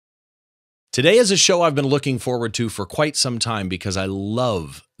Today is a show I've been looking forward to for quite some time because I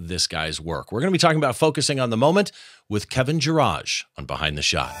love this guy's work. We're going to be talking about focusing on the moment with Kevin Jairaj on Behind the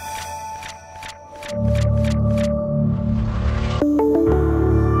Shot.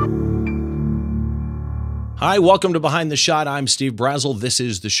 Hi, welcome to Behind the Shot. I'm Steve Brazill. This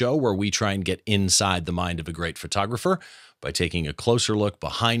is the show where we try and get inside the mind of a great photographer by taking a closer look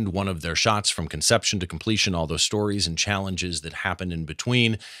behind one of their shots from conception to completion, all those stories and challenges that happen in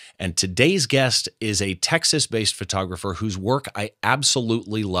between. And today's guest is a Texas-based photographer whose work I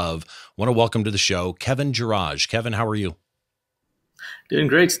absolutely love. I want to welcome to the show, Kevin Jairaj. Kevin, how are you? Doing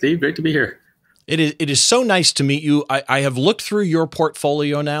great, Steve. Great to be here. It is so nice to meet you. I have looked through your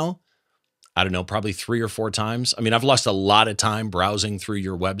portfolio now. I don't know, probably 3 or 4 times. I mean, I've lost a lot of time browsing through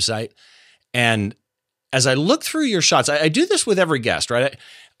your website. And as I look through your shots, I do this with every guest, right?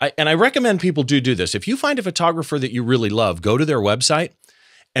 And I recommend people do this. If you find a photographer that you really love, go to their website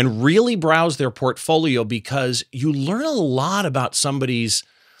and really browse their portfolio because you learn a lot about somebody's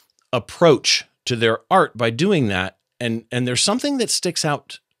approach to their art by doing that. And there's something that sticks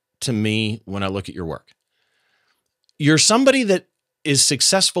out to me when I look at your work. You're somebody that is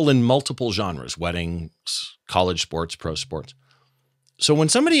successful in multiple genres, weddings, college sports, pro sports. So when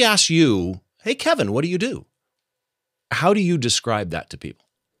somebody asks you, hey, Kevin, what do you do? How do you describe that to people?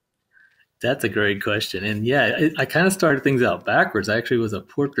 That's a great question. And yeah, I kind of started things out backwards. I actually was a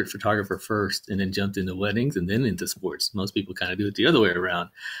portrait photographer first and then jumped into weddings and then into sports. Most people kind of do it the other way around.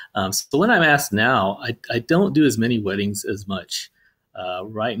 So when I'm asked now, I don't do as many weddings as much.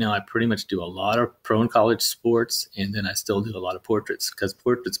 Right now, I pretty much do a lot of pro and college sports, and then I still do a lot of portraits because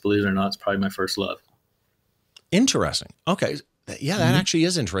portraits, believe it or not, is probably my first love. Interesting. Okay. Yeah, that actually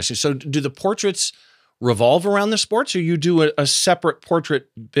is interesting. So do the portraits revolve around the sports, or you do a separate portrait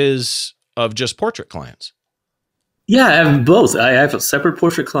biz of just portrait clients? Yeah, I have both. I have separate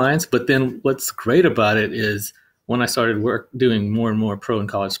portrait clients, but then what's great about it is when I started doing more and more pro and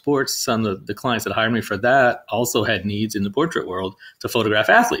college sports, some of the clients that hired me for that also had needs in the portrait world to photograph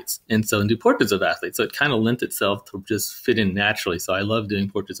athletes and do portraits of athletes. So it kind of lent itself to just fit in naturally. So I love doing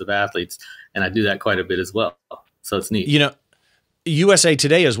portraits of athletes, and I do that quite a bit as well. So it's neat. You know, USA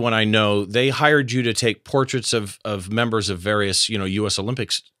Today is one I know. They hired you to take portraits of members of various, U.S.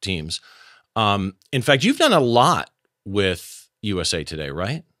 Olympics teams. In fact, you've done a lot with USA Today,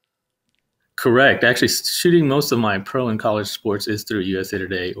 right? Correct. Actually, shooting most of my pro and college sports is through USA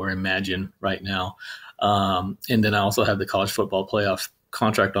Today or Imagine right now. And then I also have the college football playoff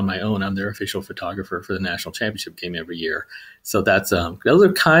contract on my own. I'm their official photographer for the national championship game every year. So that's those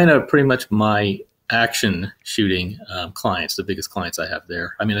are kind of pretty much my action shooting clients, the biggest clients I have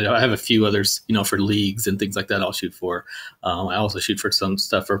there. I mean, I have a few others, for leagues and things like that I'll shoot for. I also shoot for some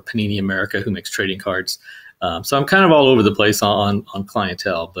stuff for Panini America, who makes trading cards. So I'm kind of all over the place on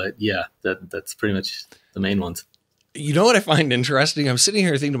clientele, but yeah, that's pretty much the main ones. You know what I find interesting? I'm sitting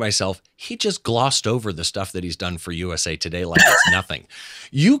here thinking to myself, he just glossed over the stuff that he's done for USA Today like it's nothing.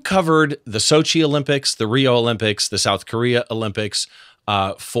 You covered the Sochi Olympics, the Rio Olympics, the South Korea Olympics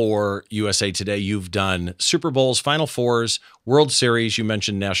for USA Today. You've done Super Bowls, Final Fours, World Series. You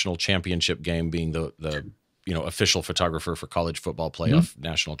mentioned national championship game being the official photographer for college football playoff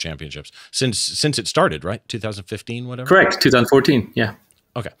national championships since it started, right? 2015, whatever. Correct. 2014. Yeah.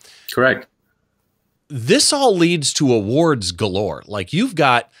 Okay. Correct. This all leads to awards galore. Like you've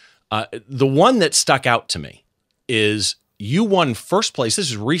got the one that stuck out to me is you won first place. This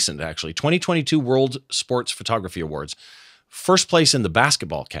is recent, actually. 2022 World Sports Photography Awards, first place in the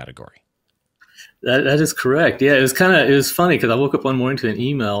basketball category. That is correct. Yeah, it was funny because I woke up one morning to an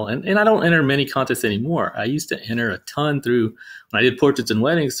email, and I don't enter many contests anymore. I used to enter a ton when I did portraits and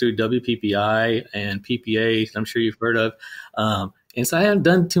weddings through WPPI and PPA, I'm sure you've heard of. And so I haven't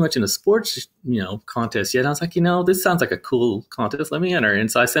done too much in the sports, contest yet. And I was like, this sounds like a cool contest. Let me enter.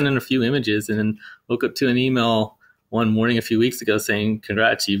 And so I sent in a few images and then woke up to an email one morning a few weeks ago saying,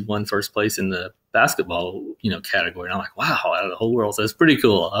 congrats, you've won first place in the basketball, category. And I'm like, wow, out of the whole world. So it's pretty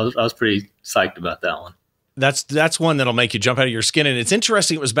cool. I was pretty psyched about that one. That's one that'll make you jump out of your skin. And it's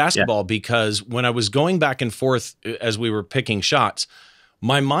interesting it was basketball because when I was going back and forth as we were picking shots,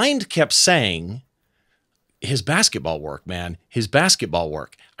 my mind kept saying, his basketball work, man, his basketball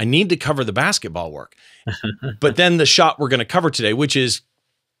work. I need to cover the basketball work. But then the shot we're going to cover today, which is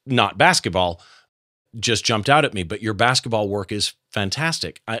not basketball, just jumped out at me. But your basketball work is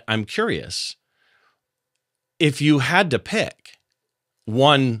fantastic. I'm curious, if you had to pick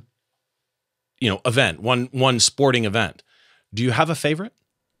one, event, one sporting event, do you have a favorite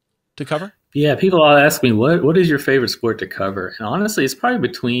to cover? Yeah, people all ask me, what is your favorite sport to cover? And honestly, it's probably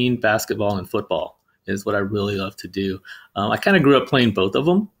between basketball and football is what I really love to do. I kind of grew up playing both of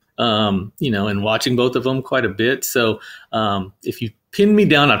them. and watching both of them quite a bit. So if you pin me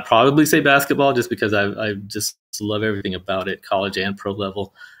down, I'd probably say basketball, just because I just love everything about it, college and pro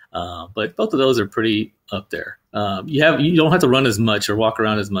level. But both of those are pretty up there. You don't have to run as much or walk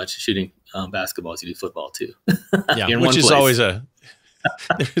around as much shooting basketball as you do football too. Yeah, which is always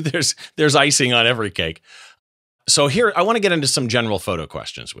there's icing on every cake. So here, I want to get into some general photo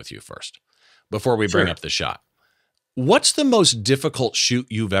questions with you first, before we bring up the shot. What's the most difficult shoot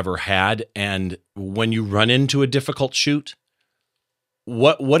you've ever had? And when you run into a difficult shoot,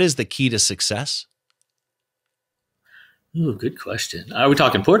 what is the key to success? Ooh, good question. Are we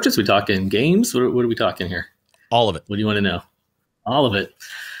talking portraits? Are we talking games? What are we talking here? All of it. What do you want to know? All of it.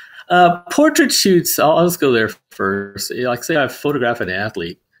 Portrait shoots, I'll just go there first. Like, say I photograph an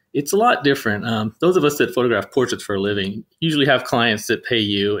athlete. It's a lot different. Those of us that photograph portraits for a living usually have clients that pay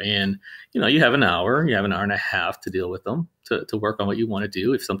you, and you have an hour and a half to deal with them, to work on what you want to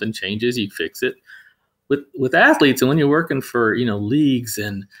do. If something changes, you fix it. With athletes, and when you're working for leagues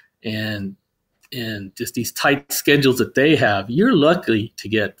and just these tight schedules that they have, you're lucky to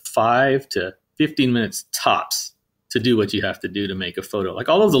get 5 to 15 minutes tops to do what you have to do to make a photo. Like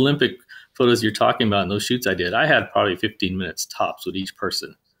all those Olympic photos you're talking about and those shoots I did, I had probably 15 minutes tops with each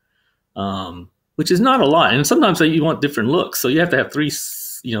person, which is not a lot. And sometimes you want different looks, so you have to have 3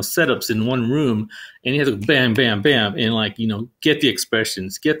 setups in one room, and you have to go bam, bam, bam, and get the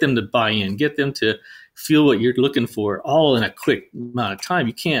expressions, get them to buy in, get them to feel what you're looking for, all in a quick amount of time.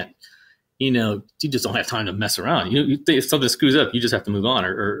 You can't, you just don't have time to mess around. If something screws up, you just have to move on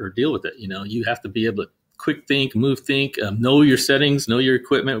or deal with it. You have to be able to quick think, know your settings, know your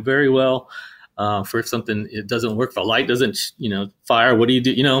equipment very well. For if something it doesn't work, if a light doesn't fire, what do you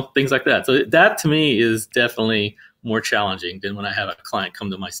do? Things like that. So that to me is definitely more challenging than when I have a client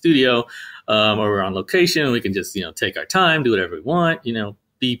come to my studio, or we're on location. We can just take our time, do whatever we want.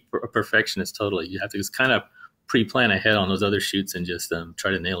 Be a perfectionist totally. You have to just kind of pre-plan ahead on those other shoots and just try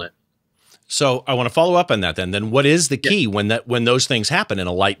to nail it. So I want to follow up on that then. What is the key when those things happen and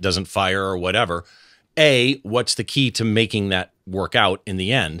a light doesn't fire or whatever? A, what's the key to making that work out in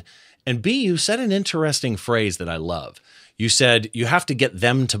the end? And B, you said an interesting phrase that I love. You said you have to get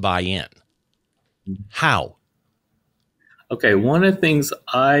them to buy in. How? Okay, one of the things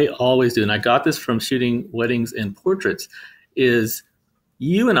I always do, and I got this from shooting weddings and portraits, is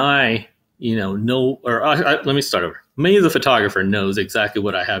you and I, let me start over. Me as a photographer knows exactly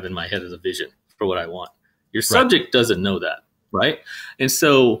what I have in my head as a vision for what I want. Your subject doesn't know that, right? And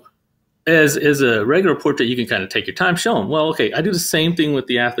so as a regular portrait, you can kind of take your time, show them, well, okay, I do the same thing with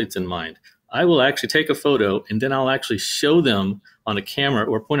the athletes in mind. I will actually take a photo, and then I'll actually show them on a camera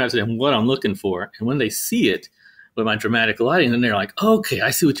or point out to them what I'm looking for. And when they see it with my dramatic lighting, then they're like, okay,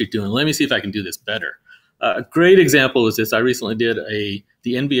 I see what you're doing. Let me see if I can do this better. A great example was this. I recently did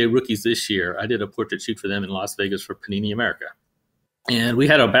the NBA rookies this year. I did a portrait shoot for them in Las Vegas for Panini America. And we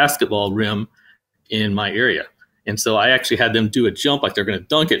had a basketball rim in my area. And so I actually had them do a jump like they're going to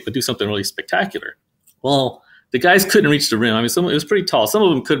dunk it, but do something really spectacular. Well, the guys couldn't reach the rim. I mean, it was pretty tall. Some of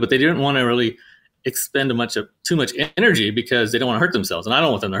them could, but they didn't want to really expend too much energy because they don't want to hurt themselves. And I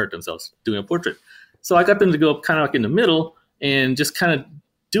don't want them to hurt themselves doing a portrait. So I got them to go up kind of like in the middle and just kind of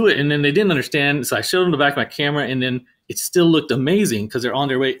do it. And then they didn't understand. So I showed them the back of my camera, and then it still looked amazing because they're on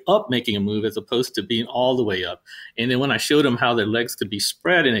their way up making a move as opposed to being all the way up. And then when I showed them how their legs could be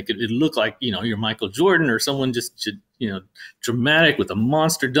spread and it looked like, you're Michael Jordan or someone just dramatic with a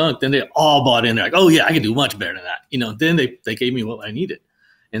monster dunk, then they all bought in. They're like, oh yeah, I can do much better than that. Then they gave me what I needed.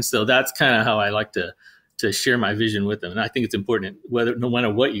 And so that's kind of how I like to share my vision with them. And I think it's important no matter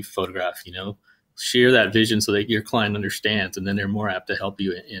what you photograph, share that vision so that your client understands, and then they're more apt to help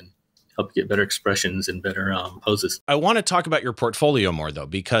you get better expressions and better poses. I want to talk about your portfolio more though,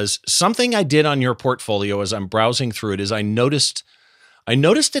 because something I did on your portfolio as I'm browsing through it is I noticed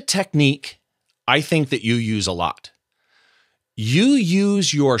a technique I think that you use a lot. You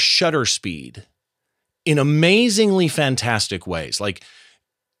use your shutter speed in amazingly fantastic ways. Like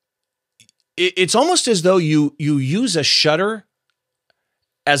it's almost as though you use a shutter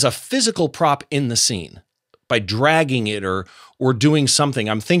as a physical prop in the scene by dragging it or doing something.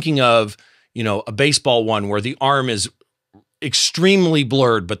 I'm thinking of, a baseball one where the arm is extremely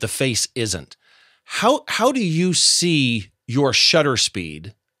blurred, but the face isn't. How do you see your shutter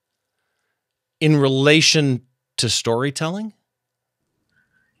speed in relation to storytelling?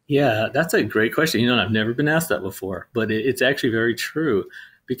 Yeah, that's a great question. I've never been asked that before, but it's actually very true,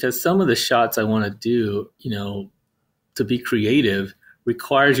 because some of the shots I want to do, to be creative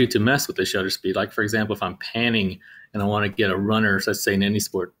requires you to mess with the shutter speed. Like, for example, if I'm panning and I want to get a runner, let's say in any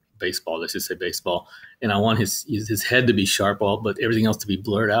sport, baseball, let's just say baseball, and I want his head to be sharp, but everything else to be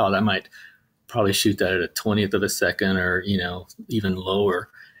blurred out, I might probably shoot that at a 20th of a second, or even lower,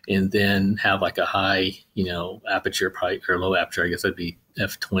 and then have like a high aperture, probably, or low aperture, I guess that'd be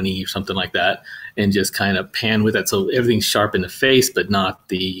f20 or something like that, and just kind of pan with it so everything's sharp in the face but not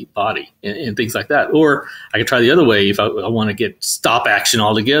the body, and things like that. Or I could try the other way. If I want to get stop action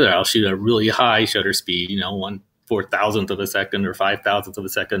altogether, I'll shoot a really high shutter speed, 1/4000th of a second or 5,000th of a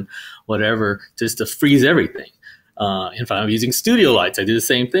second, whatever, just to freeze everything. If I'm using studio lights, I do the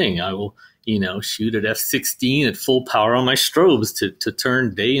same thing. I will shoot at f16 at full power on my strobes to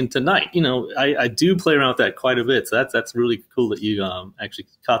turn day into night. I do play around with that quite a bit. So that's really cool that you actually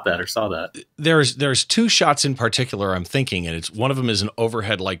caught that or saw that. There's two shots in particular I'm thinking, and one of them is an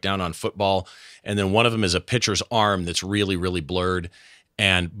overhead like down on football, and then one of them is a pitcher's arm that's really, really blurred.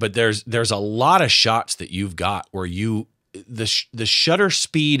 But there's a lot of shots that you've got where the shutter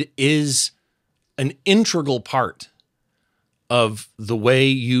speed is an integral part of the way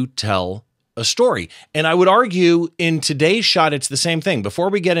you tell a story. And I would argue in today's shot, it's the same thing. Before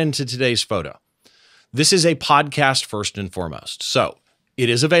we get into today's photo, this is a podcast first and foremost. So it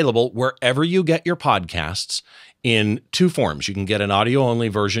is available wherever you get your podcasts in two forms. You can get an audio only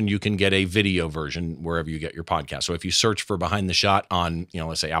version. You can get a video version wherever you get your podcast. So if you search for Behind the Shot on,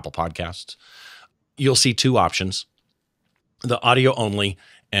 let's say Apple Podcasts, you'll see two options, the audio only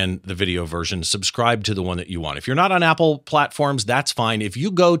and the video version. Subscribe to the one that you want. If you're not on Apple platforms, that's fine. If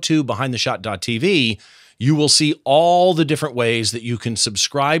you go to behindtheshot.tv, you will see all the different ways that you can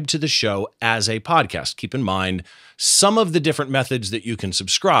subscribe to the show as a podcast. Keep in mind, some of the different methods that you can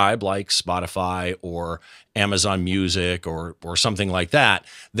subscribe, like Spotify or Amazon Music or something like that,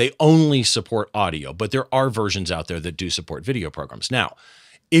 they only support audio, but there are versions out there that do support video programs. Now,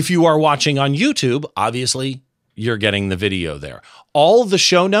 if you are watching on YouTube, obviously, you're getting the video there. All the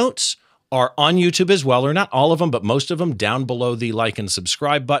show notes are on YouTube as well, or not all of them, but most of them down below the like and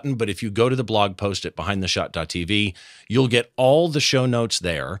subscribe button. But if you go to the blog post at behindtheshot.tv, you'll get all the show notes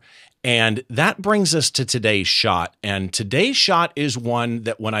there. And that brings us to today's shot. And today's shot is one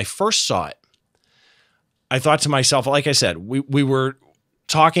that when I first saw it, I thought to myself, like I said, we were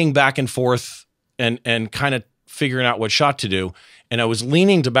talking back and forth and kind of figuring out what shot to do. And I was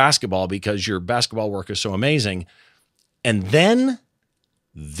leaning to basketball because your basketball work is so amazing. And then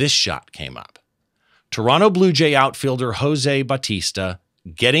this shot came up. Toronto Blue Jay outfielder Jose Bautista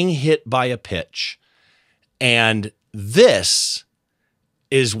getting hit by a pitch. And this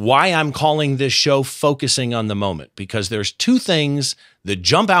is why I'm calling this show Focusing on the Moment, because there's two things that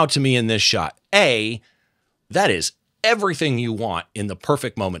jump out to me in this shot. A, that is everything you want in the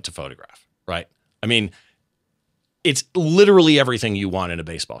perfect moment to photograph, right? I mean, it's literally everything you want in a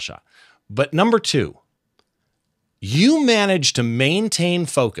baseball shot. But number two, you managed to maintain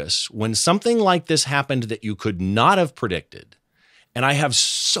focus when something like this happened that you could not have predicted. And I have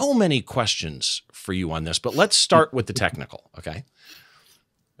so many questions for you on this, but let's start with the technical, okay?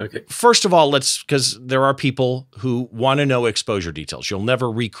 Okay. First of all, because there are people who want to know exposure details. You'll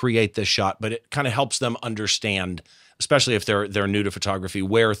never recreate this shot, but it kind of helps them understand, especially if they're new to photography,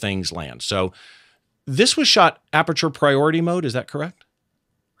 where things land. So this was shot aperture priority mode. Is that correct?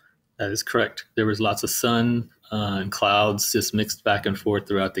 That is correct. There was lots of sun and clouds just mixed back and forth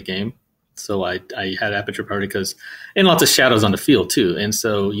throughout the game. So I had aperture priority and lots of shadows on the field too. And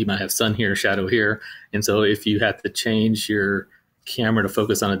so you might have sun here, shadow here. And so if you had to change your camera to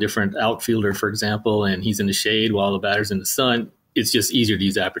focus on a different outfielder, for example, and he's in the shade while the batter's in the sun, it's just easier to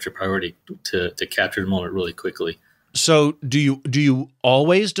use aperture priority to capture the moment really quickly. So do you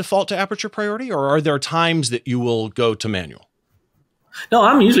always default to aperture priority, or are there times that you will go to manual? No,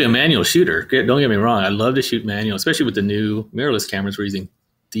 I'm usually a manual shooter. Don't get me wrong. I love to shoot manual, especially with the new mirrorless cameras we're using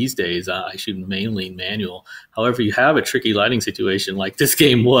these days. I shoot mainly manual. However, you have a tricky lighting situation like this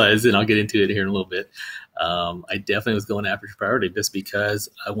game was, and I'll get into it here in a little bit. I definitely was going aperture priority just because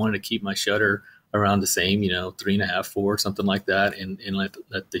I wanted to keep my shutter around the same, 3.5, 4, something like that, and let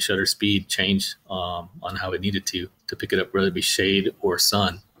the shutter speed change on how it needed to pick it up, whether it be shade or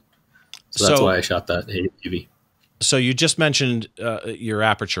sun. So that's why I shot that AV. So you just mentioned your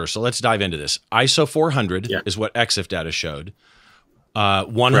aperture. So let's dive into this. ISO 400 is what EXIF data showed.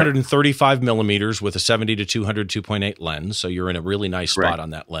 135 millimeters with a 70 to 200 2.8 lens. So you're in a really nice spot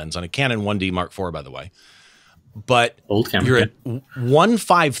on that lens, on a Canon 1D Mark IV, by the way. But old camera, you're at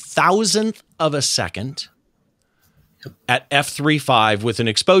 1/5000th of a second at f3.5 with an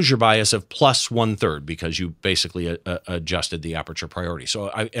exposure bias of plus 1/3 because you basically adjusted the aperture priority. So,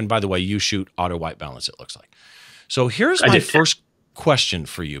 and by the way, you shoot auto white balance, it looks like. So here's my first question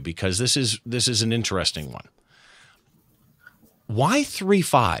for you, because this is an interesting one. Why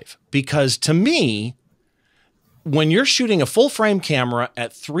 3.5? Because to me, when you're shooting a full frame camera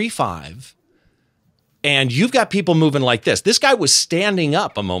at 3.5 and you've got people moving like this guy was standing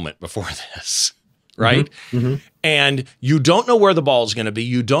up a moment before this, right? And you don't know where the ball is going to be.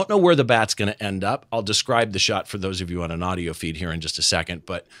 You don't know where the bat's going to end up. I'll describe the shot for those of you on an audio feed here in just a second,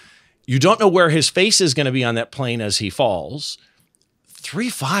 but you don't know where his face is going to be on that plane as he falls.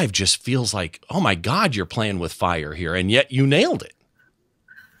 3.5 just feels like, oh my God, you're playing with fire here. And yet you nailed it.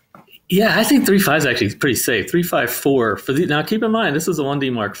 Yeah, I think 3.5 is actually pretty safe. 3.54 now. Keep in mind, this is a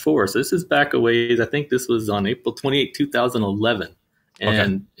 1D Mark IV, so this is back a ways. I think this was on April 28, 2011,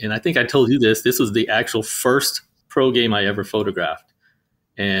 and I think I told you this. This was the actual first pro game I ever photographed.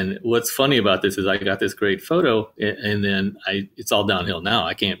 And what's funny about this is I got this great photo, and then it's all downhill now.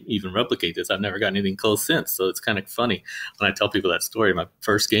 I can't even replicate this. I've never gotten anything close since. So it's kind of funny when I tell people that story. My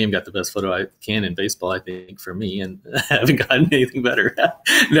first game got the best photo I can in baseball, I think, for me, and I haven't gotten anything better.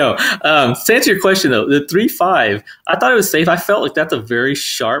 No. To answer your question, though, the 3.5, I thought it was safe. I felt like that's a very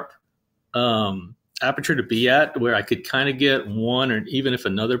sharp aperture to be at, where I could kind of get one, or even if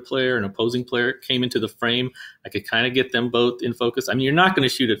another player, an opposing player, came into the frame, I could kind of get them both in focus. I mean, you're not going to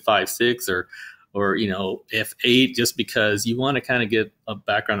shoot at 5.6 or f8 just because you want to kind of get a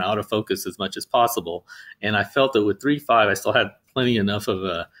background out of focus as much as possible. And I felt that with 3.5, I still had plenty enough of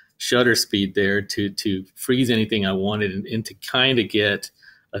a shutter speed there to freeze anything I wanted and to kind of get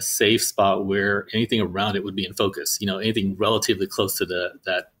a safe spot where anything around it would be in focus, anything relatively close to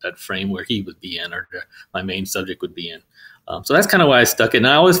that frame where he would be in, or my main subject would be in. So that's kind of why I stuck it. And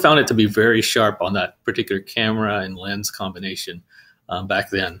I always found it to be very sharp on that particular camera and lens combination back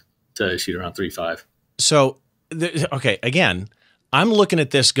then to shoot around 3.5. So, again, I'm looking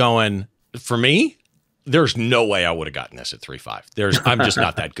at this going, for me, there's no way I would have gotten this at 3.5. I'm just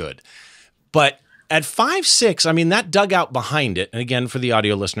not that good. But at 5.6, I mean, that dugout behind it, and again, for the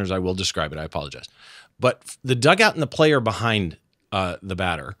audio listeners, I will describe it. I apologize. But the dugout and the player behind the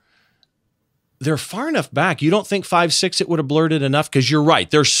batter, they're far enough back. You don't think 5.6 it would have blurred it enough? Because you're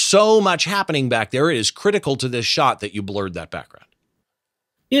right. There's so much happening back there. It is critical to this shot that you blurred that background.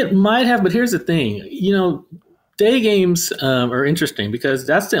 It might have, but here's the thing. Day games are interesting because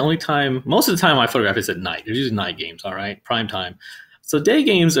that's the only time, most of the time I photograph is at night. There's usually night games, all right, prime time. So day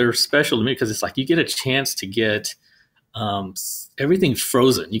games are special to me because it's like you get a chance to get everything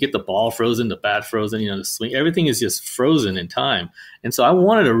frozen. You get the ball frozen, the bat frozen, the swing. Everything is just frozen in time. And so I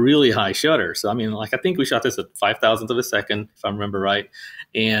wanted a really high shutter. So, I mean, I think we shot this at 5,000th of a second, if I remember right.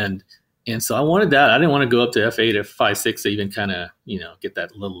 And so I wanted that. I didn't want to go up to f8 at 5.6 to even kind of, get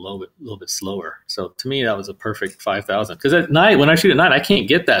that little bit slower. So to me, that was a perfect 5,000. Because at night, when I shoot at night, I can't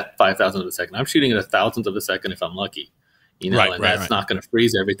get that 5,000th of a second. I'm shooting at 1,000th of a second if I'm lucky. That's not going to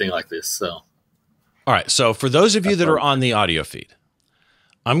freeze everything like this. So, all right. So for those of you that are on the audio feed,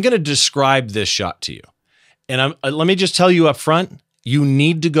 I'm going to describe this shot to you. And let me just tell you up front, you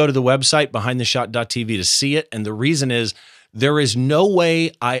need to go to the website behindtheshot.tv to see it. And the reason is there is no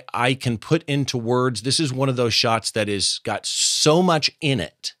way I can put into words. This is one of those shots that is got so much in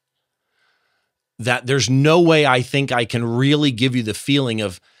it that there's no way I think I can really give you the feeling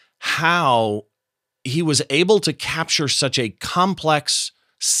of how he was able to capture such a complex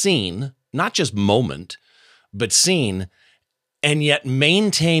scene, not just moment, but scene, and yet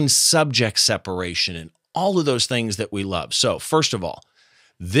maintain subject separation and all of those things that we love. So first of all,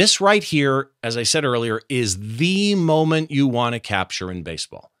 this right here, as I said earlier, is the moment you want to capture in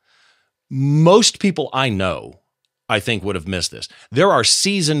baseball. Most people I know, I think, would have missed this. There are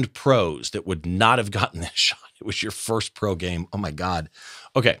seasoned pros that would not have gotten this shot. It was your first pro game. Oh my God.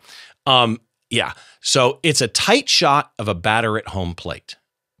 Okay. Yeah. So it's a tight shot of a batter at home plate,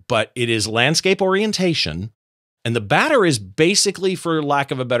 but it is landscape orientation. And the batter is basically, for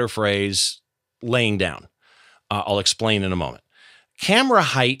lack of a better phrase, laying down. I'll explain in a moment. Camera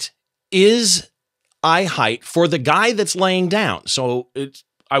height is eye height for the guy that's laying down. So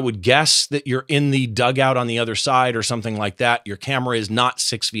I would guess that you're in the dugout on the other side or something like that. Your camera is not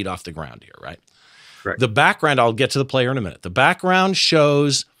 6 feet off the ground here, right? Correct. The background, I'll get to the player in a minute. The background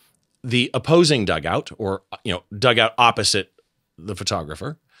shows the opposing dugout, or dugout opposite the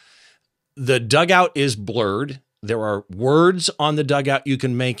photographer. The dugout is blurred. There are words on the dugout you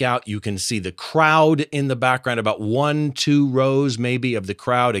can make out. You can see the crowd in the background, about 1-2 rows maybe of the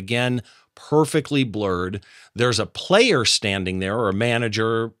crowd, again, perfectly blurred. There's a player standing there, or a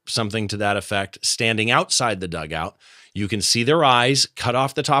manager, something to that effect, standing outside the dugout. You can see their eyes cut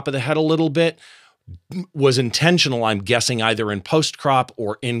off the top of the head a little bit. Was intentional, I'm guessing, either in post-crop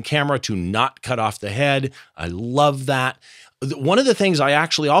or in camera to not cut off the head. I love that. One of the things I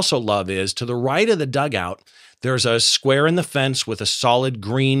actually also love is to the right of the dugout, there's a square in the fence with a solid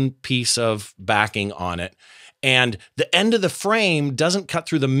green piece of backing on it. And the end of the frame doesn't cut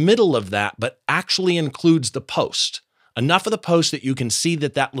through the middle of that, but actually includes the post. Enough of the post that you can see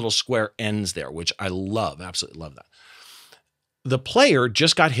that that little square ends there, which I love, absolutely love that. The player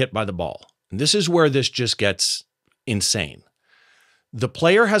just got hit by the ball. And this is where this just gets insane. The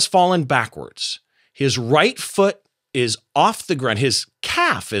player has fallen backwards. His right foot is off the ground. His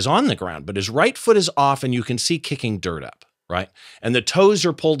calf is on the ground, but his right foot is off and you can see kicking dirt up, right? And the toes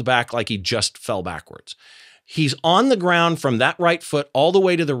are pulled back like he just fell backwards. He's on the ground from that right foot all the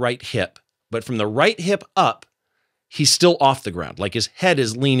way to the right hip, but from the right hip up, he's still off the ground. Like his head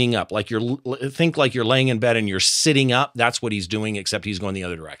is leaning up, like think like you're laying in bed and you're sitting up. That's what he's doing, except he's going the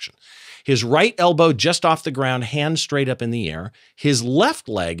other direction. His right elbow just off the ground, hand straight up in the air. His left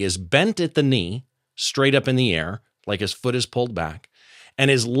leg is bent at the knee, straight up in the air, like his foot is pulled back.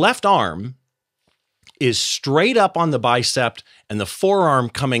 And his left arm is straight up on the bicep and the forearm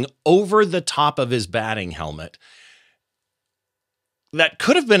coming over the top of his batting helmet. That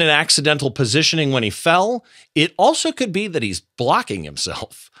could have been an accidental positioning when he fell. It also could be that he's blocking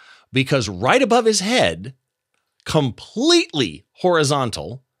himself because right above his head, completely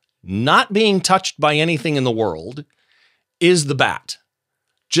horizontal, not being touched by anything in the world, is the bat,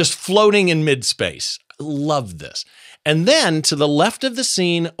 just floating in mid-space. I love this. And then to the left of the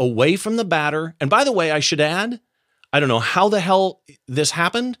scene, away from the batter, and by the way, I should add, I don't know how the hell this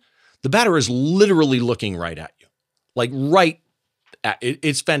happened. The batter is literally looking right at you, like right at it.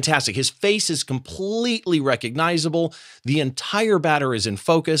 It's fantastic. His face is completely recognizable. The entire batter is in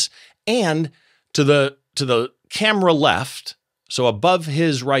focus, and to the camera left, so above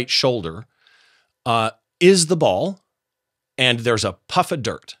his right shoulder, is the ball, and there's a puff of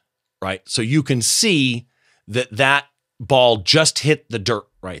dirt, right? So you can see that ball just hit the dirt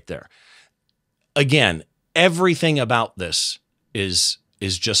right there. Again, everything about this is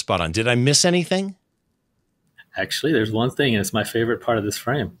just spot on. Did I miss anything? Actually, there's one thing, and it's my favorite part of this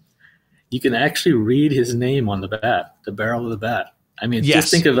frame. You can actually read his name on the bat, the barrel of the bat. I mean, yes.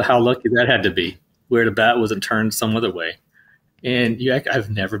 Just think of how lucky that had to be, where the bat wasn't turned some other way. And I've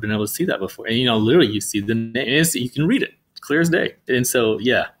never been able to see that before. And, literally you see the name, you can read it clear as day. And so,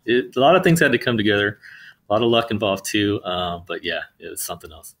 yeah, a lot of things had to come together. A lot of luck involved too. But yeah, it was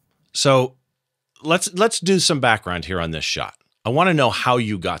something else. So let's do some background here on this shot. I want to know how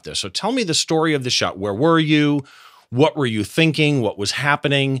you got this. So tell me the story of the shot. Where were you? What were you thinking? What was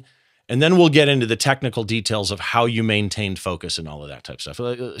happening? And then we'll get into the technical details of how you maintained focus and all of that type of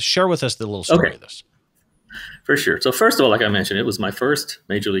stuff. Share with us the little story of this. For sure. So first of all, like I mentioned, it was my first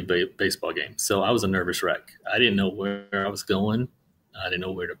Major League Baseball game. So I was a nervous wreck. I didn't know where I was going. I didn't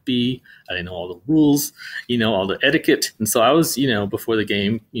know where to be. I didn't know all the rules, all the etiquette. And so I was, before the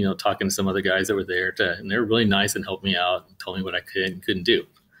game, talking to some other guys that were there and they were really nice and helped me out and told me what I could and couldn't do.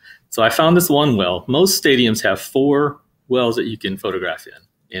 So I found this one well. Most stadiums have 4 wells that you can photograph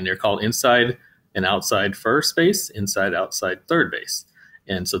in, and they're called inside and outside first base, inside, outside third base.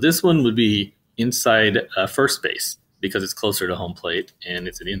 And so this one would be inside first base because it's closer to home plate and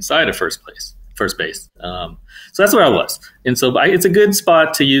it's inside of first base. So that's where I was. And so it's a good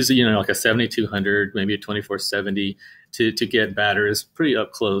spot to use, like a 7200, maybe a 2470 to get batters pretty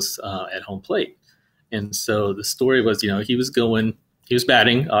up close at home plate. And so the story was, he was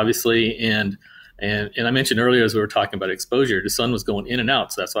batting, obviously. And I mentioned earlier, as we were talking about exposure, the sun was going in and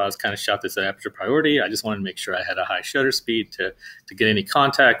out. So that's why I was kind of shot this at aperture priority. I just wanted to make sure I had a high shutter speed to get any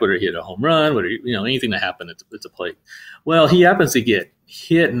contact, whether he hit a home run, whether, anything that happened at the plate. Well, he happens to get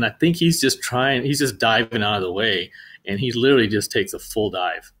hit, and I think he's just diving out of the way, and he literally just takes a full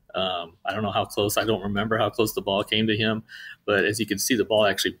dive. I don't know how close, I don't remember how close the ball came to him, but as you can see, the ball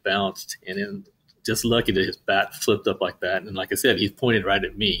actually bounced, and then just lucky that his bat flipped up like that. And like I said, he pointed right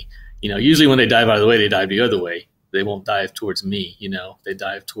at me. Usually when they dive out of the way, they dive the other way. They won't dive towards me. They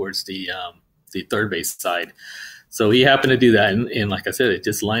dive towards the third base side. So he happened to do that, and like I said, it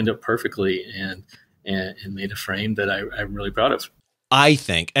just lined up perfectly and made a frame that I'm really proud of. I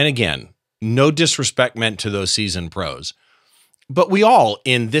think, and again, no disrespect meant to those seasoned pros, but we all,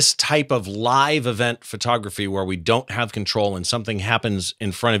 in this type of live event photography where we don't have control and something happens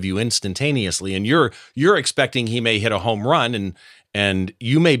in front of you instantaneously, and you're expecting he may hit a home run, and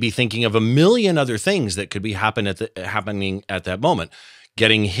you may be thinking of a million other things that could be happening at that moment.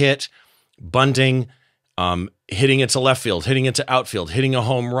 Getting hit, bunting, hitting it to left field, hitting it to outfield, hitting a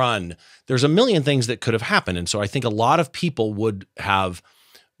home run. There's a million things that could have happened. And so I think a lot of people would have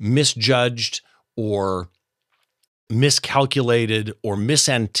misjudged or miscalculated or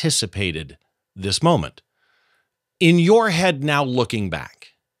misanticipated this moment. In your head now, looking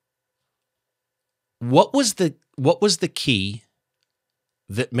back, what was the key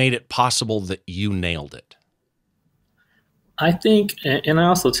that made it possible that you nailed it? I think, and I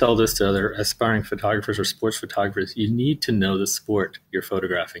also tell this to other aspiring photographers or sports photographers, you need to know the sport you're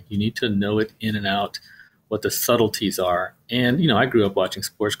photographing. You need to know it in and out, what the subtleties are. And, I grew up watching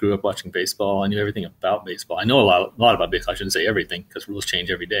sports, grew up watching baseball. I knew everything about baseball. I know a lot about baseball. I shouldn't say everything because rules change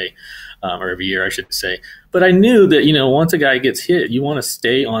every day, or every year, I should say. But I knew that, once a guy gets hit, you want to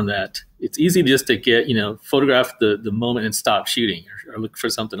stay on that. It's easy just to get, photograph the moment and stop shooting or look for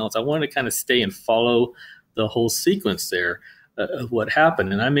something else. I wanted to kind of stay and follow the whole sequence there of what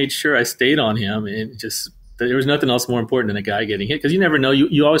happened. And I made sure I stayed on him, and just, there was nothing else more important than a guy getting hit, because you never know.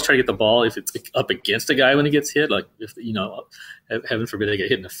 You always try to get the ball if it's up against a guy when he gets hit, like if, heaven forbid they get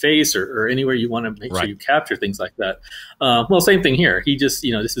hit in the face or anywhere, you want to make sure you capture things like that. Well, same thing here. He just,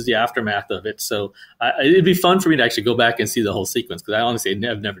 this is the aftermath of it. So it'd be fun for me to actually go back and see the whole sequence, because I honestly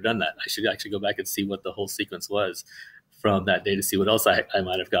have never done that. I should actually go back and see what the whole sequence was from that day to see what else I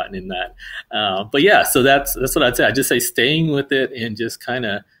might have gotten in that. But yeah, so that's what I'd say. I'd just say staying with it and just kind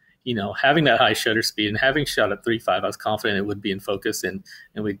of, having that high shutter speed and having shot at 3.5, I was confident it would be in focus and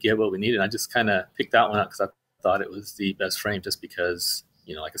we'd get what we needed. I just kind of picked that one out because I thought it was the best frame, just because,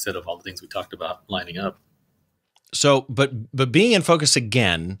 like I said, of all the things we talked about lining up. So, but being in focus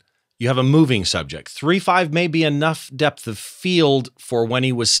again, you have a moving subject. 3.5 may be enough depth of field for when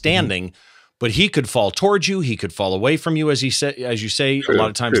he was standing, but he could fall towards you. He could fall away from you, as you say. True, a lot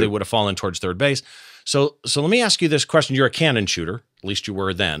of times true. they would have fallen towards third base. So let me ask you this question. You're a Canon shooter. At least you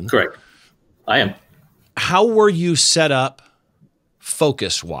were then. Correct. I am. How were you set up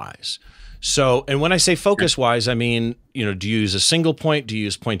focus-wise? So, and when I say focus-wise, I mean, do you use a single point? Do you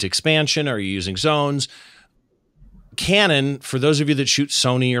use point expansion? Are you using zones? Canon, for those of you that shoot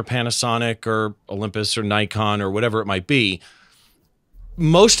Sony or Panasonic or Olympus or Nikon or whatever it might be,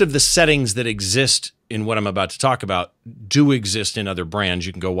 most of the settings that exist in what I'm about to talk about do exist in other brands.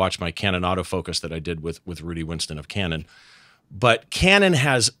 You can go watch my Canon autofocus that I did with Rudy Winston of Canon. But Canon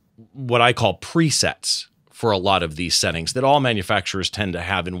has what I call presets for a lot of these settings that all manufacturers tend to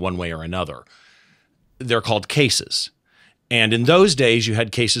have in one way or another. They're called cases. And in those days, you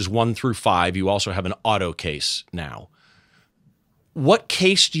had cases 1 through 5. You also have an auto case now. What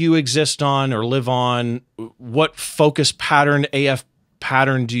case do you exist on or live on? What focus pattern, AF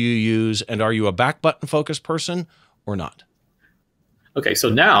pattern do you use? And are you a back button focus person or not? Okay, so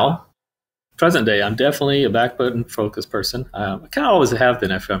now, present day, I'm definitely a back button focus person. I kind of always have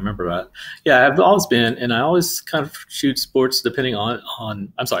been, if I remember right. Yeah, I've always been, and I always kind of shoot sports depending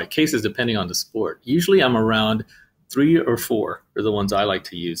cases depending on the sport. Usually I'm around 3 or 4 are the ones I like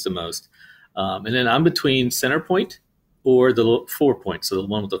to use the most. And then I'm between center point or the 4 point, so the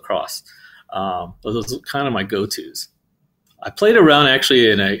one with the cross. Those are kind of my go-tos. I played around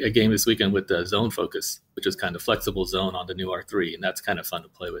actually in a game this weekend with the zone focus, which is kind of flexible zone on the new R3, and that's kind of fun to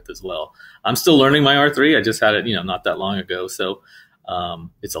play with as well. I'm still learning my R3. I just had it, not that long ago, so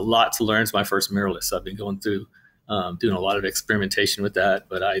it's a lot to learn. It's my first mirrorless, so I've been going through doing a lot of experimentation with that,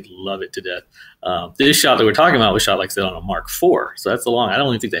 but I love it to death. This shot that we're talking about was shot, like I said, on a Mark IV, so that's I don't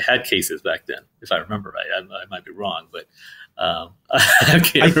even think they had cases back then, if I remember right. I might be wrong, but I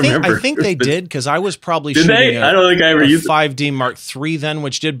can't remember. I think they did, because I was probably did shooting I don't think I ever used 5D Mark III then,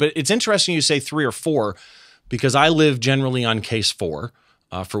 which did. But it's interesting you say 3 or 4, because I live generally on case 4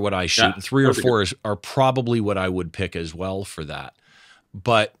 for what I shoot. And 3 or 4 are probably what I would pick as well for that.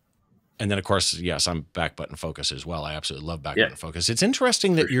 But, and then of course, yes, I'm back button focus as well. I absolutely love back button focus. It's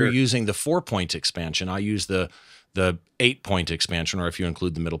interesting that you're using the 4-point expansion. I use the 8-point expansion, or if you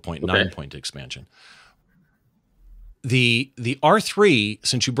include the middle point, 9-point expansion. The R3,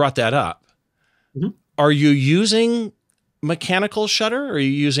 since you brought that up, are you using mechanical shutter, or are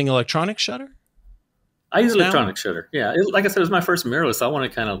you using electronic shutter? I use electronic shutter. Yeah, like I said, it was my first mirrorless. So I want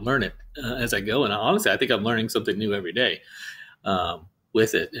to kind of learn it as I go. And honestly, I think I'm learning something new every day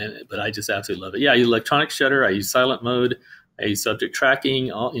with it. But I just absolutely love it. Yeah, I use electronic shutter. I use silent mode. I use subject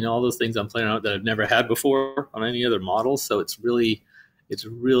tracking. All those things I'm playing around with that I've never had before on any other model. So it's really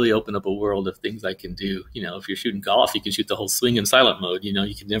opened up a world of things I can do. If you're shooting golf, you can shoot the whole swing in silent mode.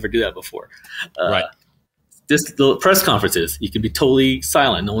 You could never do that before. Right. Just the press conferences, you can be totally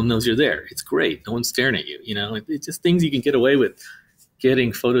silent. No one knows you're there. It's great. No one's staring at you. It's just things you can get away with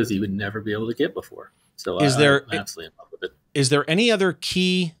getting photos you would never be able to get before. So I'm absolutely in love with it. Is there any other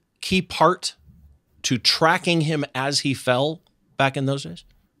key part to tracking him as he fell back in those days?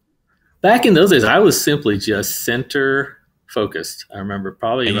 Back in those days, I was simply just center focused. I remember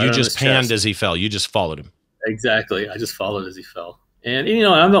probably. And you just panned as he fell. You just followed him. Exactly. I just followed as he fell. And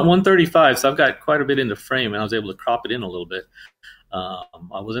I'm at 135, so I've got quite a bit in the frame, and I was able to crop it in a little bit. I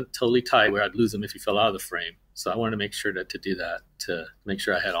wasn't totally tight where I'd lose them if he fell out of the frame. So I wanted to make sure to do that, to make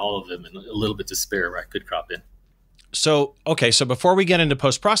sure I had all of them and a little bit to spare where I could crop in. So, okay. So before we get into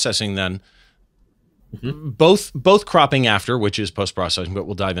post-processing then, both cropping after, which is post-processing, but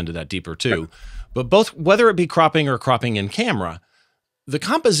we'll dive into that deeper too. But both, whether it be cropping or cropping in camera, the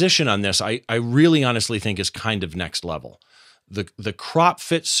composition on this, I really honestly think is kind of next level. The crop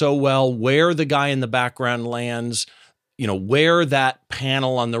fits so well, where the guy in the background lands, where that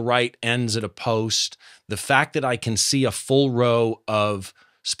panel on the right ends at a post, the fact that I can see a full row of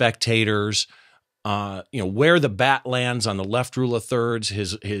spectators, where the bat lands on the left rule of thirds,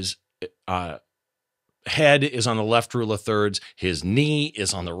 his head is on the left rule of thirds, his knee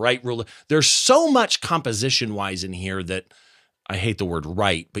is on the right rule. There's so much composition wise in here that I hate the word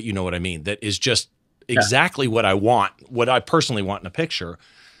right, but you know what I mean. That is just exactly what I want, what I personally want in a picture.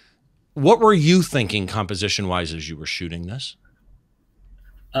 What were you thinking composition wise as you were shooting this?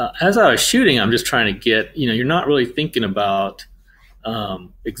 As I was shooting, I'm just trying to get, you're not really thinking about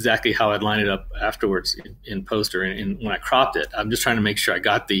exactly how I'd line it up afterwards in post or when I cropped it. I'm just trying to make sure I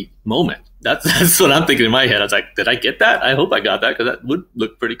got the moment. That's what I'm thinking in my head. I was like, did I get that? I hope I got that, because that would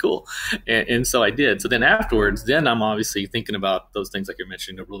look pretty cool. And so I did. So then afterwards, I'm obviously thinking about those things like you're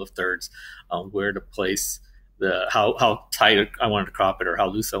mentioning, the rule of thirds, where to place how tight I wanted to crop it or how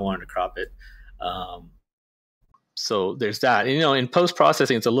loose I wanted to crop it. So there's that. And, in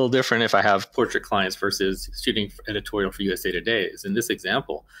post-processing, it's a little different if I have portrait clients versus shooting editorial for USA Today, is in this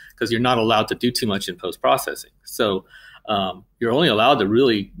example, because you're not allowed to do too much in post-processing. So you're only allowed to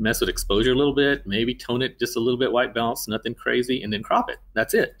really mess with exposure a little bit, maybe tone it just a little bit, white balance, nothing crazy, and then crop it.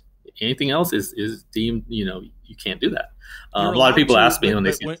 That's it. Anything else is deemed, you can't do that. A lot of people ask me when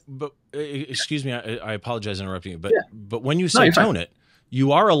they see but excuse me, I apologize for interrupting you, but when you say tone it,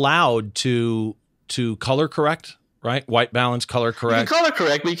 you are allowed to color correct, right? White balance, color correct. You can color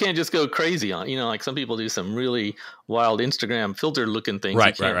correct, but you can't just go crazy on. Like some people do some really wild Instagram filter looking things.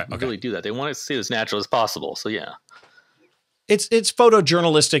 Right. You can't really do that. They want it to see as natural as possible. So yeah, it's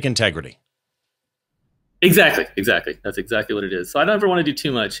photojournalistic integrity. Exactly. That's exactly what it is. So I don't ever want to do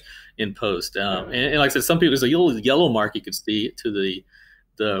too much in post. And like I said, some people, there's a little yellow mark you could see to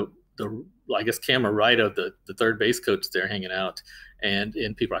the I guess camera right of the third base coach there hanging out. And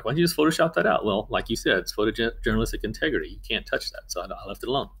people are like, why don't you just Photoshop that out? Well, like you said, it's photojournalistic integrity. You can't touch that. So I left it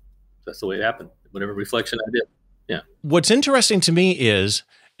alone. That's the way it happened. Whatever reflection I did. Yeah. What's interesting to me is,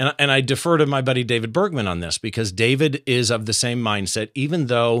 and I defer to my buddy David Bergman on this, because David is of the same mindset, even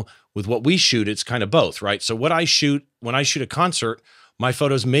though with what we shoot, it's kind of both, right? So when I shoot a concert, my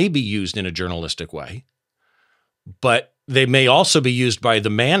photos may be used in a journalistic way, but they may also be used by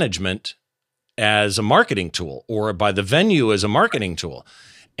the management as a marketing tool or by the venue as a marketing tool.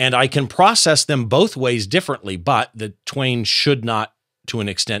 And I can process them both ways differently, but the twain should not, to an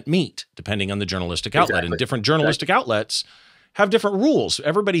extent, meet, depending on the journalistic outlet. Exactly. And different journalistic outlets have different rules.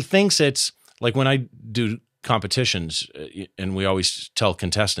 Everybody thinks it's like when I do competitions, and we always tell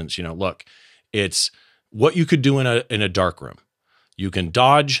contestants, look, it's what you could do in a dark room. You can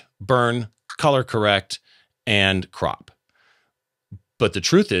dodge, burn, color correct, and crop. But the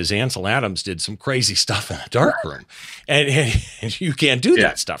truth is, Ansel Adams did some crazy stuff in a dark room, and you can't do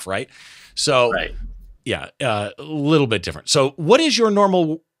that stuff, right? So, yeah, a little bit different. So what is your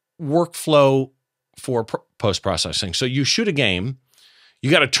normal workflow for post-processing? So you shoot a game, you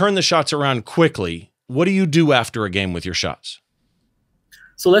got to turn the shots around quickly. What do you do after a game with your shots?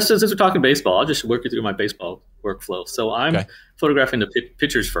 So since we're talking baseball, I'll just work you through my baseball workflow. So I'm photographing the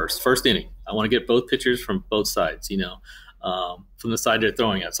pitchers first inning. I want to get both pitchers from both sides, from the side they're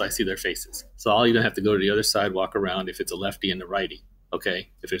throwing at, so I see their faces. So I'll even have to go to the other side, walk around if it's a lefty and a righty. Okay,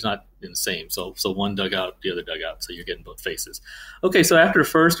 if it's not in the same. So one dugout, the other dugout, so you're getting both faces. Okay, so after the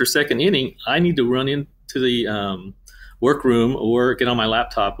first or second inning, I need to run into the workroom or get on my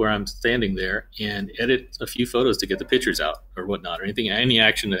laptop where I'm standing there and edit a few photos to get the pictures out or whatnot, or any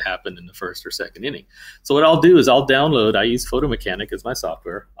action that happened in the first or second inning. So what I'll do is I'll download, I use Photo Mechanic as my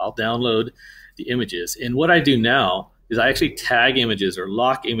software. I'll download the images. And what I do now is I actually tag images or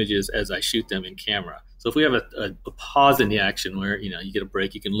lock images as I shoot them in camera. So if we have a pause in the action where, you get a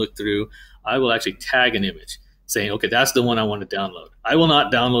break, you can look through, I will actually tag an image saying, okay, that's the one I want to download. I will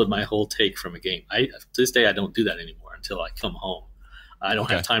not download my whole take from a game. To this day, I don't do that anymore until I come home. I don't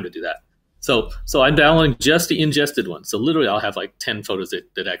have time to do that. So I'm downloading just the ingested ones. So literally I'll have like 10 photos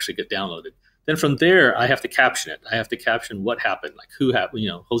that actually get downloaded. Then from there, I have to caption it. I have to caption what happened, like who happened,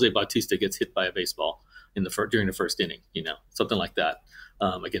 Jose Bautista gets hit by a baseball during the first inning, something like that.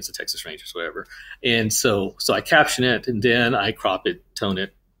 against the Texas Rangers, whatever. And so I caption it, and then I crop it, tone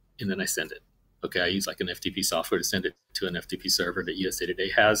it, and then I send it. Okay, I use like an FTP software to send it to an FTP server that USA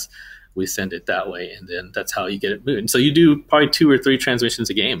Today has. We send it that way, and then that's how you get it moving. So you do probably 2 or 3 transmissions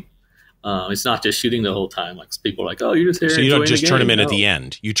a game. It's not just shooting the whole time. Like people are like, "Oh, you're just here." So you don't just turn them in at the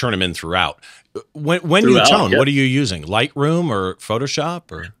end. You turn them in throughout. When you tone, what are you using? Lightroom or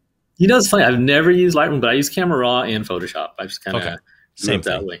Photoshop or? It's funny. I've never used Lightroom, but I use Camera Raw and Photoshop. I just kind of same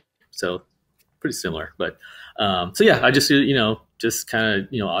that way. So pretty similar. But so yeah, I just just kind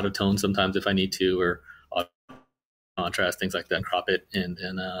of auto tone sometimes if I need to, or auto contrast, things like that, and crop it, and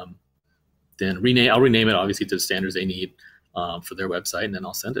then rename. I'll rename it obviously to the standards they need for their website, and then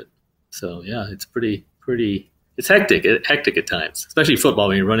I'll send it. So yeah, it's pretty. It's hectic at times, especially football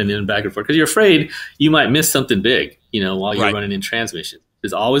when you're running in and back and forth because you're afraid you might miss something big, while you're running in transmission.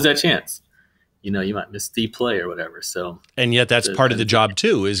 There's always that chance. You might miss the play or whatever. So, and yet that's part of the job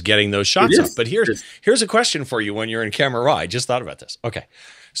too, is getting those shots up. But here's a question for you when you're in Camera Raw. I just thought about this. Okay,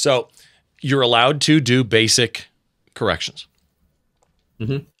 so you're allowed to do basic corrections.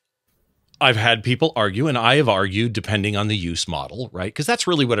 Mm-hmm. I've had people argue, and I have argued, depending on the use model, right? Because that's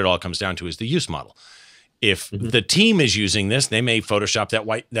really what it all comes down to, is the use model. If the team is using this, they may Photoshop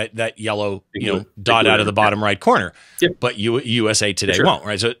that yellow dot out of the bottom right corner, but USA Today won't,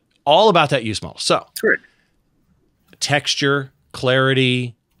 right? So all about that use model. So texture,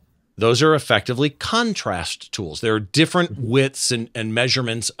 clarity, those are effectively contrast tools. There are different widths and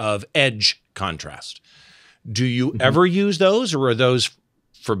measurements of edge contrast. Do you ever use those, or are those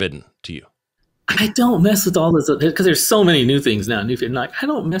forbidden to you? I don't mess with all this because there's so many new things now. I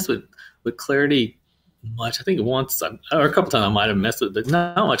don't mess with clarity much. I think once or a couple times I might have messed with it, but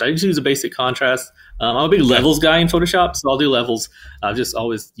not much. I just use a basic contrast. I'm a big levels guy in Photoshop, so I'll do levels. I've just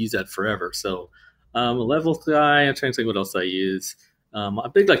always used that forever. So a levels guy. I'm trying to think what else I use. A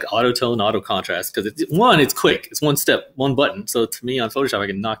big like auto tone, auto contrast, because it's quick. It's one step, one button. So to me on Photoshop, I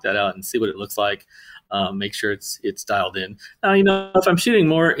can knock that out and see what it looks like. Make sure it's dialed in. Now, if I'm shooting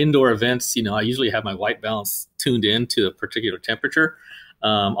more indoor events, I usually have my white balance tuned in to a particular temperature.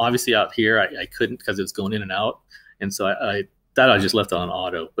 Obviously out here, I couldn't because it was going in and out. And so I just left it on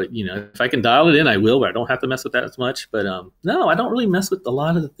auto. But, if I can dial it in, I will, but I don't have to mess with that as much. But no, I don't really mess with a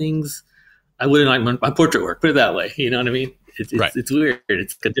lot of the things I wouldn't like my portrait work, put it that way. You know what I mean? It's weird.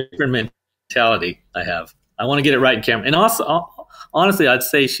 It's a different mentality I have. I want to get it right in camera. And also, honestly, I'd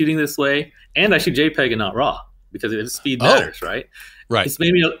say shooting this way, and I shoot JPEG and not RAW because the speed matters, right? Right.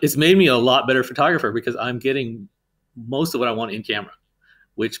 It's made me a lot better photographer because I'm getting most of what I want in camera.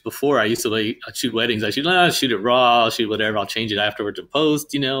 Which before I used to I'd shoot weddings, I'd shoot it raw, I'll shoot whatever, I'll change it afterwards in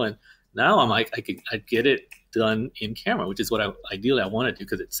post, and now I'm like I'd get it done in camera, which is what ideally I want to do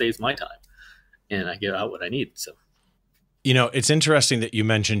because it saves my time and I get out what I need. So. It's interesting that you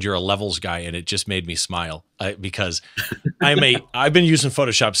mentioned you're a levels guy, and it just made me smile because I've been using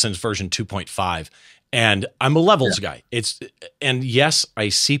Photoshop since version 2.5, and I'm a levels guy. And yes, I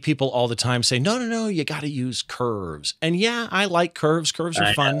see people all the time say, no, you got to use curves. And yeah, I like curves. Curves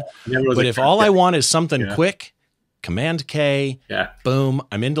are fun. But if all I want is something quick, Command K, boom,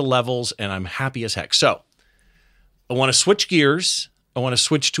 I'm into levels and I'm happy as heck. So I want to switch gears. I want to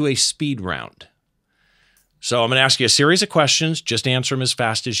switch to a speed round. So I'm going to ask you a series of questions. Just answer them as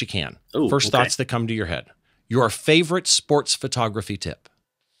fast as you can. First thoughts that come to your head. Your favorite sports photography tip?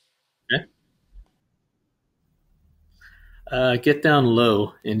 Get down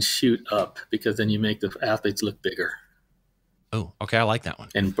low and shoot up because then you make the athletes look bigger. Oh, okay. I like that one.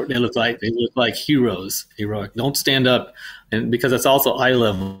 And they look like heroes. Heroic. Don't stand up, and because that's also eye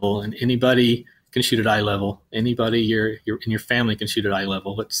level, and anybody can shoot at eye level. Anybody in your family can shoot at eye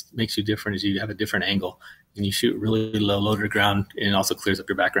level. What makes you different is you have a different angle, and you shoot really low to the ground, and it also clears up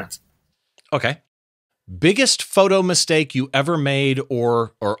your backgrounds. Okay. Biggest photo mistake you ever made,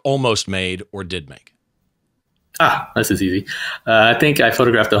 or almost made, or did make? This is easy. I think I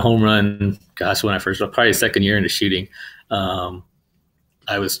photographed a home run, when I first, probably second year into shooting.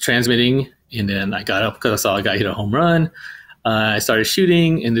 I was transmitting, and then I got up because I saw a guy hit a home run. I started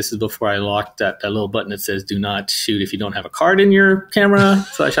shooting, and this is before I locked that little button that says do not shoot if you don't have a card in your camera.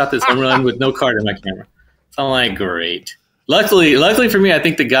 So I shot this home run with no card in my camera. So I'm like, great. Luckily for me, I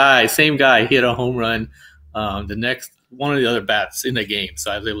think same guy hit a home run the next one of the other bats in the game.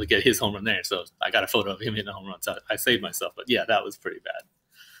 So I was able to get his home run there. So I got a photo of him hitting a home run. So I saved myself. But yeah, that was pretty bad.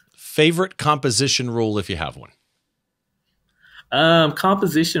 Favorite composition rule if you have one?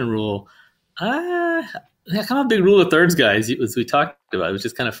 Composition rule. I'm a big rule of thirds guy, as we talked about. It was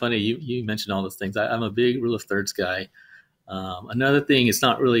just kind of funny. You mentioned all those things. I'm a big rule of thirds guy. Another thing, it's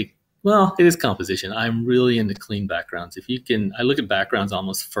not really Well, it is composition. I'm really into clean backgrounds. If you can, I look at backgrounds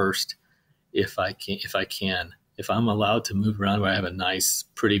almost first if I can. If I'm allowed to move around where I have a nice,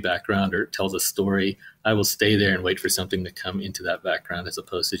 pretty background or it tells a story, I will stay there and wait for something to come into that background as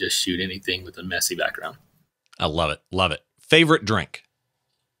opposed to just shoot anything with a messy background. I love it. Love it. Favorite drink?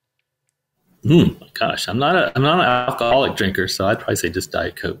 Gosh, I'm not an alcoholic drinker, so I'd probably say just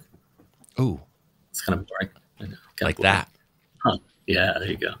Diet Coke. Ooh, It's kind of boring. I know, like boring. that. Huh. Yeah, there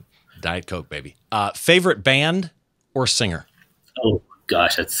you go. Diet Coke, baby. Favorite band or singer? Oh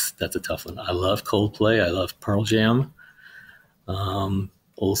gosh, that's a tough one. I love Coldplay. I love Pearl Jam.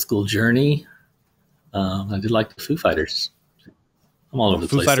 Old School Journey. I did like the Foo Fighters. I'm all over the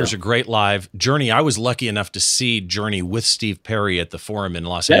place. Foo Fighters though. are great live. Journey, I was lucky enough to see Journey with Steve Perry at the Forum in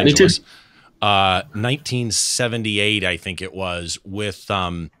Los Yeah, me too. Angeles. 1978, I think it was, with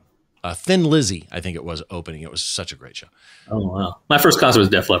Thin Lizzy, I think it was opening. It was such a great show. Oh wow! My first concert was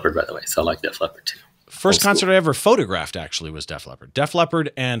Def Leppard, by the way, so I like Def Leppard too. First concert I ever photographed actually was Def Leppard. Def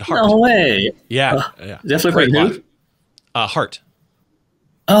Leppard and Heart. No way! Yeah, yeah. Def Leppard Great who? live. Heart.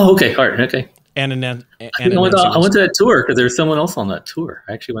 Oh, okay, Heart. Okay. I went to that tour because there was someone else on that tour.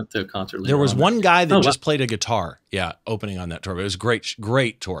 I actually went to a concert later. There was on one guy that wow. just played a guitar, opening on that tour. But it was a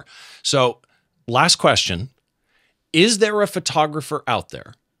great tour. So, last question. Is there a photographer out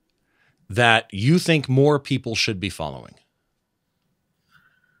there that you think more people should be following?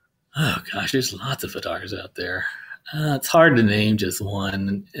 Oh gosh, there's lots of photographers out there. It's hard to name just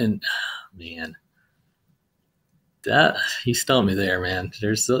one, and man, that you stumped me there, man.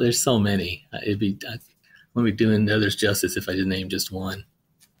 There's so many. I wouldn't be doing others justice if I didn't name just one.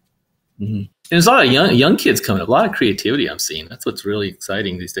 Mm-hmm. And there's a lot of young kids coming up. A lot of creativity I'm seeing. That's what's really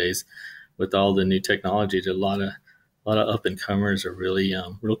exciting these days with all the new technology. There's a lot of up and comers are really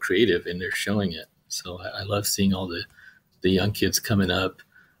real creative, and they're showing it. So I love seeing all the young kids coming up.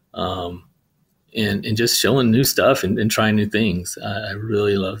 And just showing new stuff and trying new things. I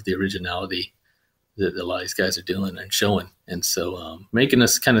really love the originality that a lot of these guys are doing and showing. And so making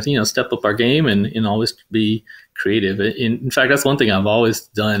us kind of, step up our game and always be creative. In fact, that's one thing I've always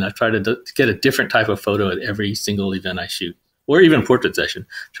done. I try to get a different type of photo at every single event I shoot, or even a portrait session,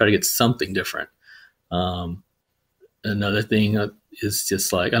 try to get something different. Another thing is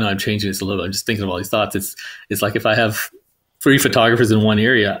just like, I know I'm changing this a little bit. I'm just thinking of all these thoughts. It's like if I have 3 photographers in one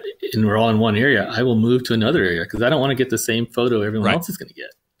area and we're all in one area, I will move to another area because I don't want to get the same photo everyone else is going to get.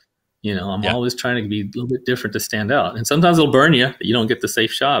 I'm always trying to be a little bit different to stand out. And sometimes it'll burn you. You don't get the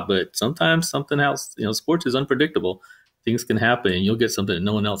safe shot, but sometimes something else, sports is unpredictable. Things can happen and you'll get something that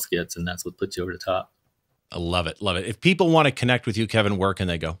no one else gets. And that's what puts you over the top. I love it. Love it. If people want to connect with you, Kevin, where can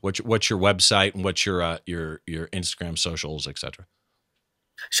they go? What's your website and what's your Instagram socials, et cetera?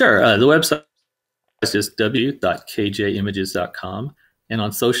 Sure. The website is just w.kjimages.com. And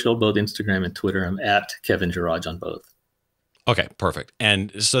on social, both Instagram and Twitter, I'm at Kevin Jairaj on both. Okay, perfect.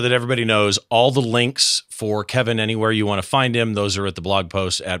 And so that everybody knows, all the links for Kevin anywhere you want to find him, those are at the blog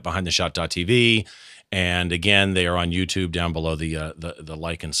post at behindtheshot.tv. And again, they are on YouTube down below the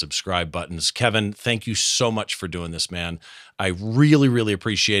like and subscribe buttons. Kevin, thank you so much for doing this, man. I really, really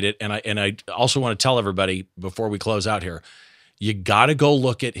appreciate it. And I also want to tell everybody before we close out here, you got to go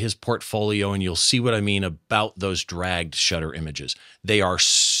look at his portfolio and you'll see what I mean about those dragged shutter images. They are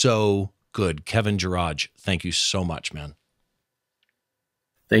so good. Kevin Jairaj, thank you so much, man.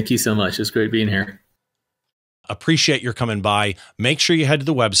 Thank you so much. It's great being here. Appreciate your coming by. Make sure you head to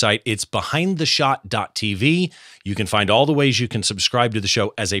the website. It's behindtheshot.tv. You can find all the ways you can subscribe to the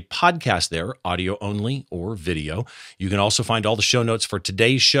show as a podcast there, audio only or video. You can also find all the show notes for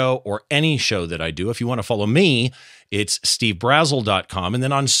today's show or any show that I do. If you want to follow me, it's stevebrazill.com. And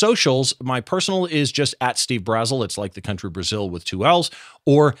then on socials, my personal is just at Steve Brazill. It's like the country Brazil with 2 L's,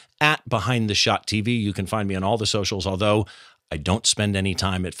 or at Behind the Shot TV. You can find me on all the socials, although I don't spend any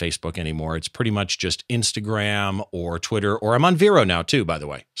time at Facebook anymore. It's pretty much just Instagram or Twitter, or I'm on Vero now too, by the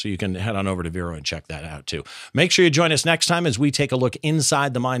way. So you can head on over to Vero and check that out too. Make sure you join us next time as we take a look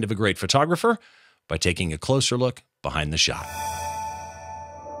inside the mind of a great photographer by taking a closer look behind the shot.